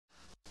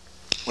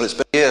Well, it's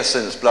been a year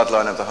since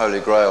Bloodline of the Holy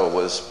Grail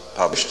was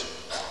published.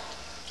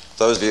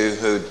 Those of you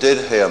who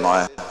did hear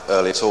my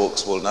early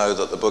talks will know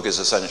that the book is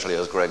essentially,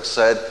 as Greg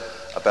said,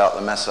 about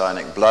the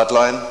messianic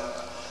bloodline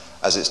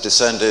as it's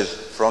descended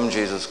from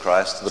Jesus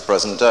Christ to the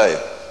present day.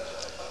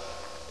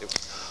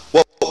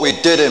 What we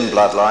did in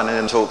Bloodline and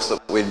in talks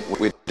that we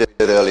did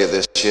earlier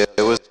this year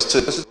was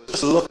to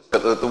just look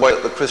at the way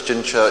that the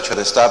Christian church had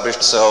established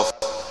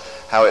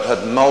itself, how it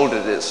had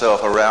moulded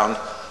itself around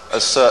a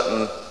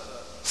certain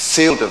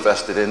field of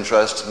vested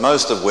interest,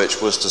 most of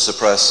which was to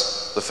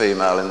suppress the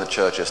female in the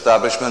church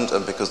establishment,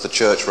 and because the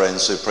church reigned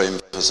supreme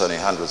for so many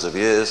hundreds of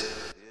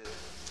years,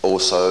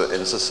 also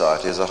in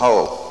society as a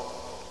whole.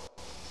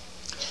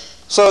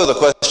 So the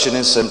question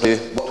is simply,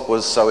 what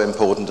was so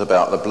important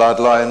about the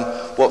bloodline?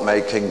 What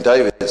made King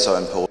David so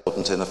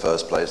important in the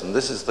first place? And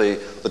this is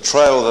the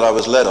trail that I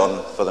was led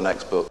on for the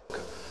next book.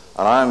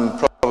 And I'm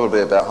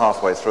probably about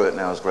halfway through it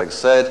now, as Greg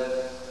said.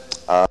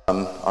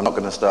 I'm not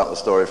going to start the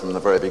story from the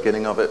very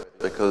beginning of it,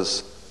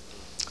 because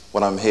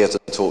what I'm here to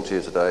talk to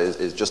you today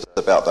is just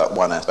about that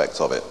one aspect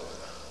of it.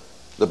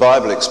 The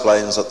Bible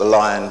explains that the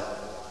line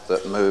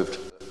that moved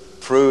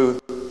through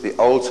the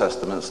Old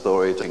Testament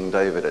story to King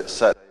David,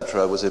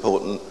 etc., was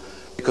important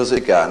because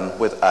it began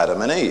with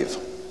Adam and Eve,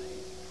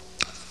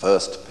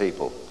 first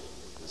people.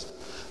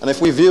 And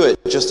if we view it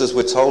just as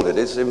we're told it,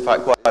 it's in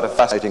fact quite a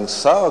fascinating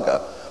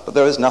saga, but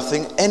there is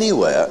nothing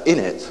anywhere in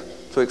it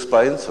to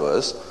explain to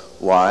us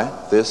why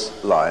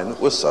this line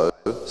was so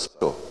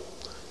special.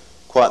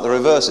 Quite the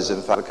reverse is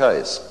in fact the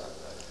case.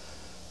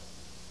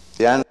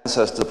 The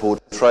ancestor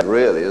portrayed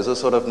really as a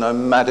sort of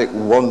nomadic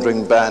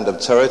wandering band of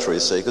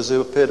territory seekers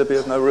who appear to be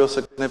of no real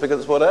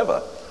significance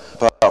whatever,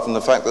 apart from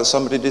the fact that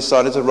somebody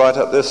decided to write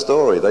up this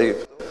story. They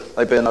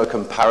bear no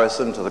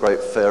comparison to the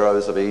great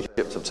pharaohs of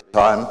Egypt of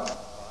time.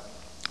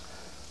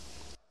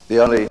 The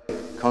only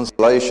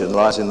consolation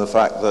lies in the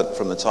fact that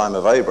from the time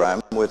of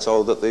Abraham we're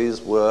told that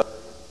these were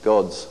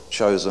God's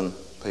chosen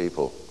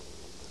people.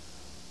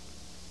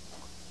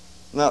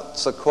 And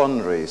that's a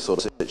quandary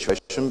sort of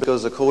situation,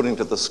 because according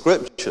to the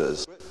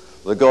scriptures,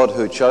 the God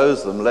who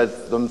chose them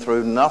led them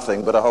through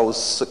nothing but a whole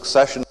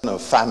succession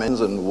of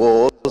famines and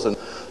wars and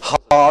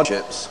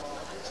hardships.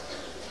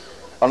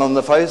 And on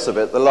the face of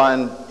it, the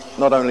line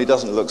not only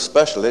doesn't look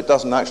special, it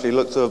doesn't actually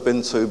look to have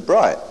been too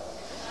bright.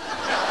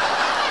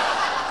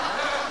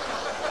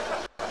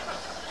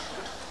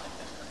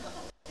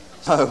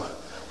 So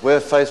we're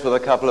faced with a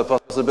couple of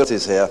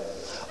possibilities here.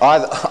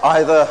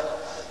 Either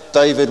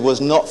David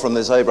was not from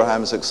this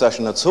Abraham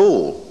succession at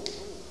all,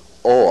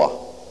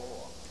 or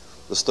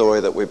the story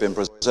that we've been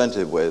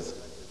presented with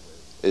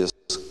is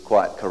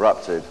quite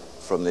corrupted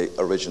from the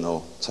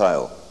original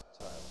tale.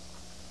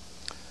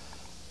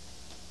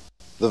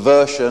 The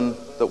version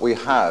that we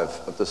have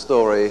of the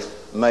story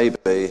may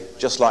be,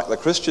 just like the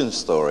Christian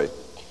story,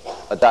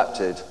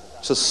 adapted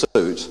to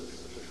suit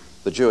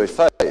the Jewish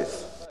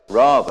faith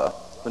rather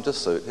than to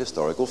suit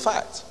historical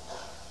fact.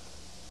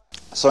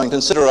 So in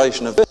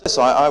consideration of this,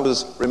 I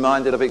was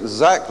reminded of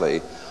exactly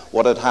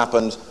what had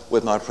happened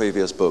with my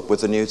previous book,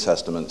 with the New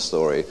Testament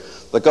story.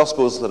 The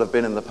Gospels that have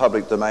been in the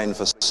public domain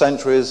for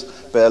centuries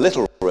bear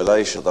little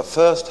relation to the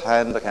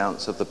first-hand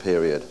accounts of the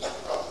period.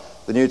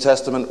 The New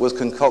Testament was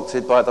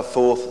concocted by the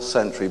 4th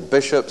century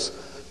bishops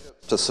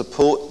to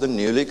support the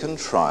newly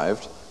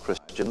contrived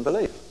Christian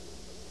belief.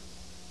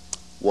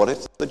 What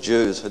if the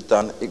Jews had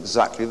done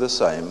exactly the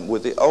same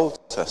with the Old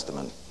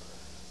Testament,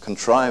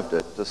 contrived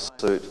it to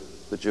suit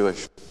the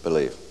Jewish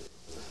belief?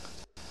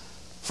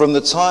 From the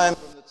time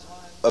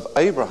of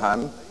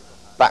Abraham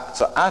back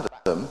to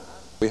Adam,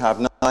 we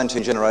have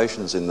 19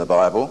 generations in the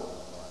Bible,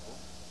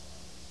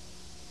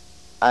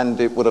 and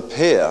it would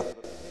appear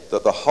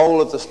that the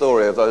whole of the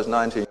story of those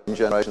 19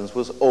 generations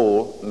was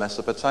all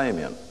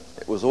Mesopotamian.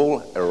 It was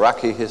all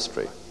Iraqi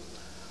history.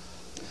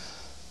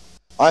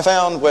 I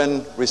found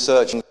when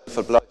researching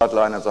for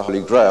Bloodline of the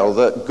Holy Grail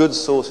that good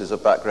sources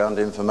of background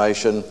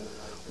information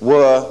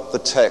were the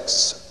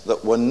texts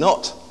that were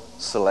not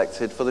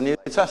selected for the New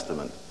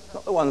Testament.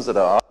 Not the ones that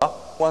are,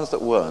 ones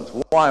that weren't.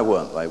 Why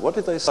weren't they? What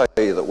did they say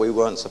that we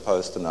weren't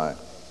supposed to know?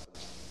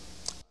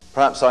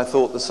 Perhaps I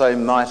thought the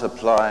same might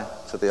apply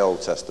to the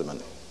Old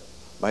Testament.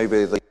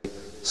 Maybe the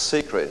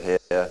secret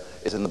here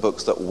is in the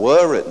books that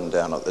were written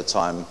down at the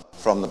time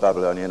from the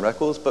Babylonian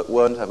records but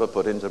weren't ever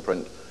put into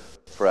print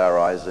for our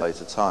eyes at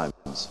later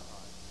times.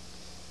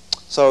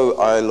 So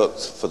I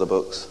looked for the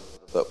books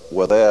that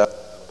were there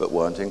but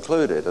weren't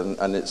included,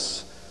 and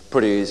it's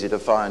pretty easy to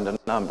find a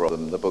number of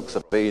them. The books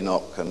of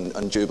Enoch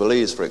and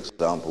Jubilees, for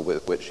example,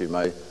 with which you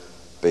may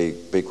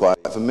be quite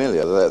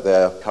familiar.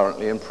 They're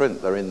currently in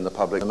print, they're in the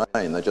public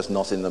domain, they're just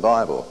not in the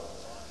Bible.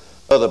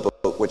 Another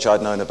book which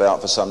I'd known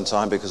about for some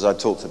time because I'd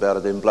talked about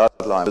it in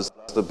Bloodline was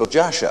the book of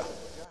Jasher.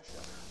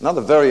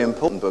 Another very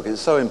important book.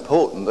 It's so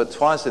important that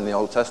twice in the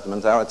Old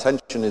Testament our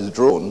attention is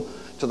drawn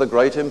to the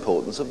great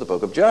importance of the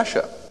book of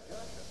Jasher.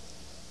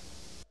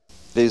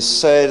 It is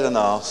said and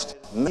asked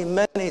many,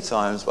 many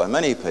times by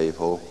many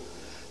people,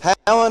 how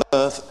on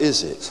earth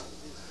is it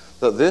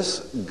that this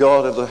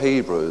God of the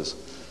Hebrews,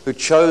 who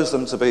chose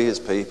them to be his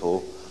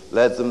people,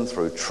 led them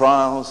through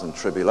trials and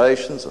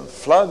tribulations and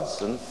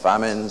floods and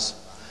famines,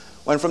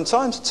 when from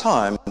time to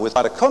time, with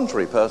quite a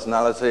contrary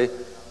personality,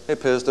 he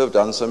appears to have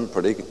done some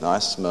pretty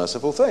nice,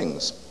 merciful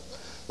things.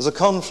 There's a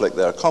conflict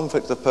there, a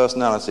conflict of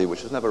personality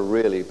which has never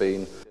really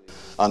been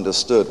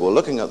understood. Well,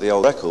 looking at the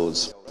old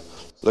records,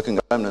 looking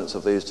at remnants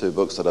of these two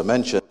books that I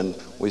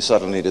mentioned, we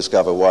suddenly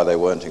discover why they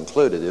weren't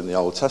included in the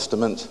Old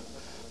Testament,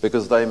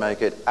 because they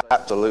make it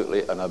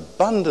absolutely and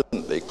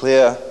abundantly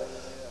clear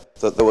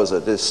that there was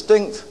a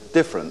distinct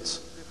difference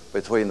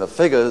between the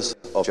figures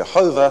of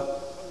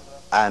Jehovah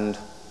and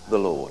the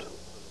Lord.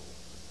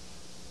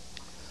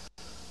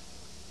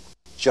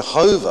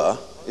 Jehovah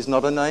is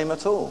not a name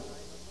at all.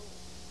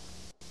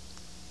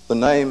 The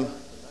name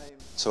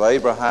to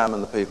Abraham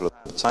and the people of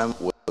the time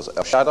was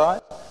El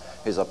Shaddai.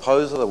 His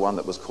opposer, the one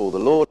that was called the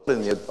Lord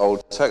in the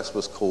Old text,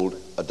 was called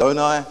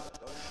Adonai.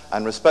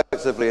 And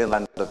respectively in the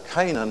land of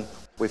Canaan,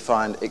 we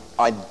find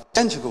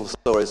identical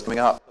stories coming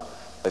up.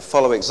 They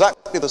follow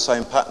exactly the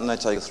same pattern. They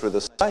take us through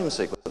the same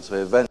sequence of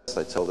events.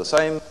 They tell the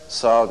same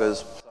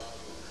sagas.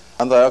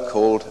 And they are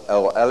called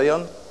El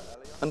Elyon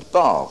and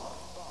Baal.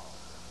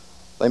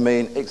 They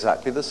mean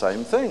exactly the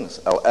same things.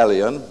 El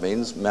Elyon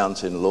means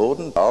mountain lord,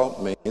 and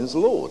Baal means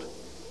lord.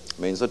 It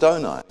means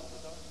Adonai.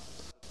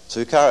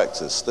 Two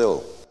characters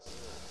still.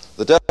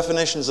 The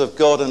definitions of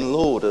God and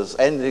Lord as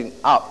ending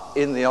up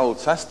in the Old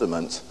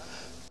Testament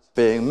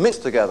being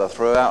mixed together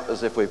throughout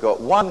as if we've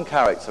got one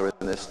character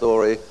in this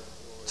story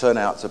turn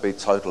out to be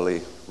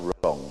totally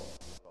wrong.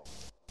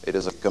 It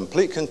is a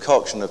complete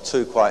concoction of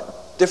two quite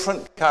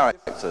different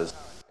characters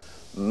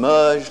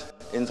merged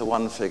into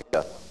one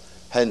figure,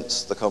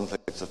 hence the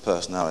conflict of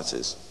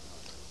personalities.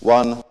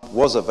 One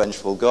was a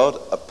vengeful God,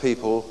 a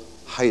people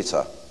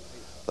hater.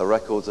 The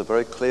records are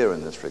very clear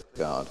in this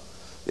regard.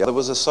 The other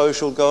was a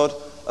social God,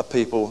 a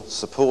people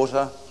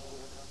supporter.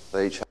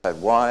 They each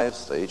had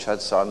wives, they each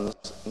had sons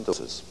and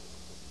daughters.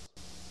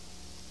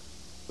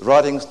 The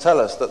writings tell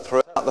us that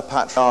throughout the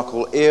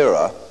patriarchal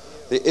era,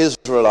 the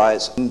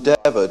Israelites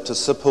endeavored to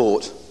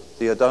support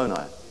the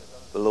Adonai,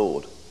 the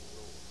Lord.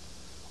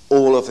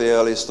 All of the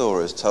early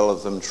stories tell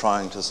of them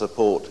trying to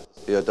support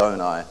the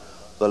Adonai,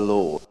 the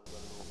Lord.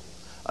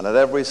 And at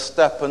every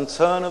step and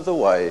turn of the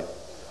way,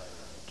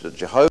 the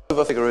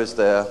Jehovah figure is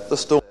there, the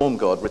storm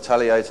god,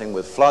 retaliating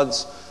with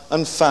floods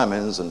and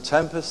famines and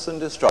tempests and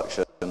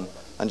destruction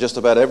and just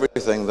about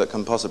everything that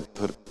can possibly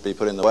be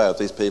put in the way of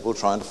these people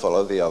trying to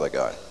follow the other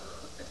guy.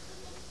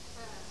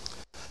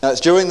 Now, it's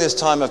during this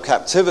time of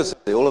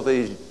captivity, all of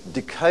these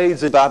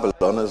decades in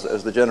Babylon,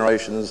 as the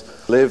generations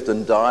lived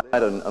and died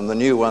and the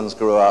new ones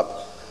grew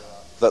up,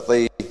 that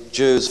the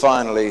Jews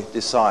finally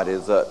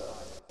decided that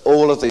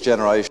all of these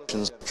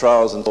generations,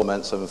 trials and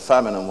torments and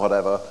famine and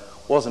whatever,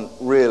 wasn't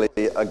really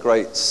a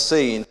great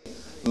scene.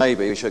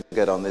 Maybe we should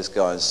get on this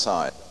guy's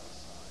side.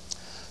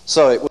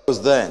 So it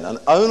was then, and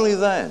only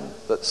then,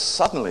 that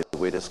suddenly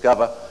we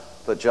discover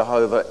that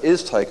Jehovah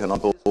is taken on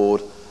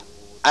board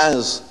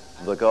as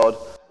the God.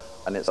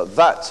 And it's at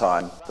that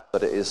time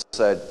that it is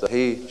said that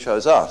he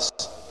chose us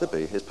to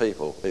be his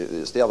people.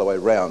 It's the other way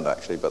round,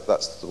 actually, but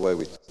that's the way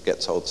we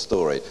get told the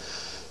story.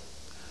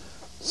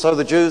 So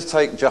the Jews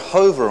take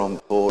Jehovah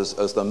on board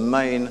as the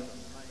main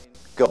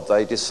God.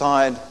 They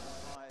decide,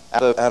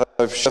 out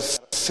of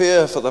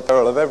fear for the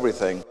peril of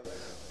everything,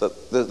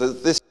 that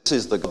this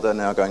is the God they're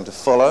now going to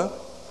follow.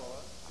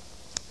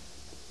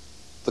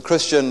 The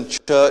Christian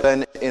church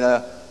then, in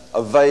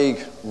a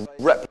vague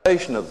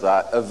replication of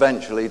that,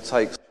 eventually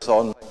takes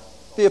on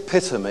the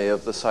epitome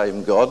of the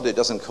same God. It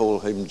doesn't call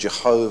him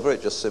Jehovah,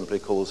 it just simply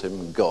calls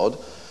him God,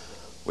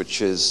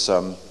 which is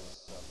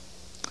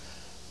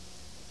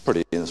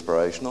pretty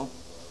inspirational.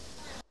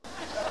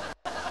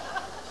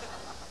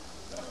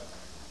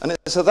 And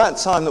it's at that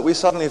time that we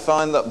suddenly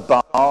find that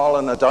Baal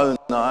and Adonai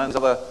and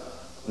other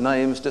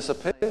names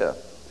disappear.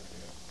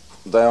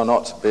 They are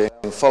not being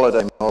followed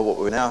anymore. What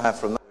we now have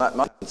from that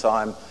moment in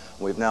time,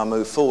 we've now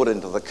moved forward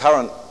into the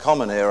current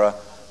common era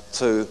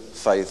to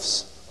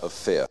faiths of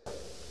fear.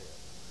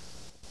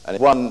 And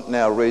if one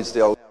now reads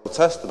the Old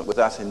Testament with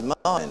that in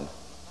mind,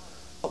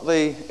 not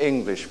the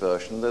English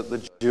version,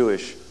 the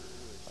Jewish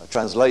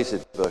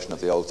translated version of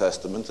the Old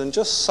Testament, and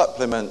just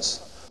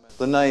supplements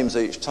the names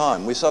each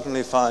time, we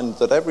suddenly find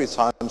that every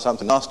time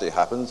something nasty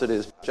happens, it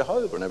is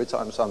Jehovah, and every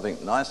time something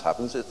nice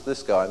happens, it's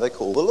this guy they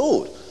call the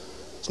Lord.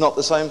 It's not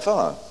the same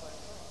fellow.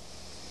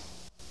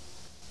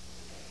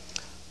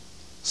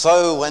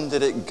 So when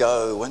did it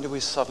go? When did we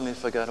suddenly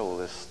forget all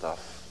this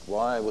stuff?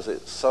 Why was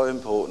it so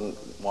important?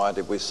 Why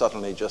did we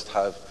suddenly just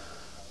have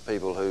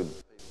people who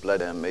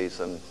bled their meat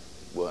and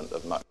weren't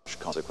of much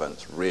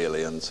consequence,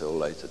 really, until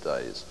later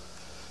days?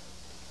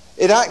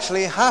 It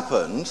actually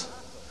happened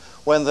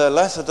when their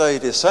latter-day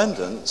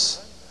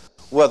descendants,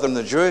 whether in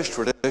the Jewish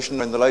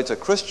tradition or in the later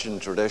Christian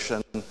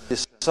tradition,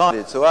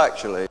 decided to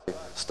actually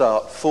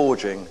start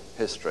forging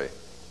history.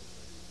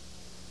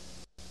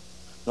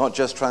 Not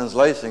just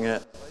translating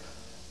it,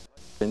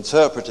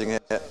 interpreting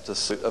it to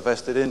suit a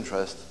vested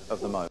interest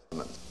of the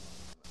moment.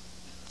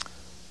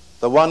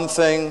 The one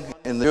thing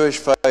in the Jewish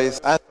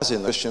faith, as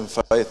in the Christian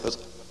faith, that's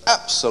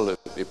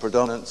absolutely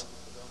predominant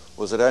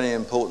was that any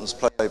importance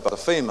played by the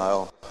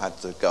female had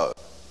to go.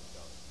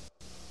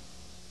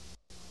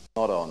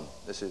 Not on.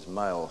 This is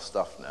male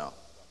stuff now.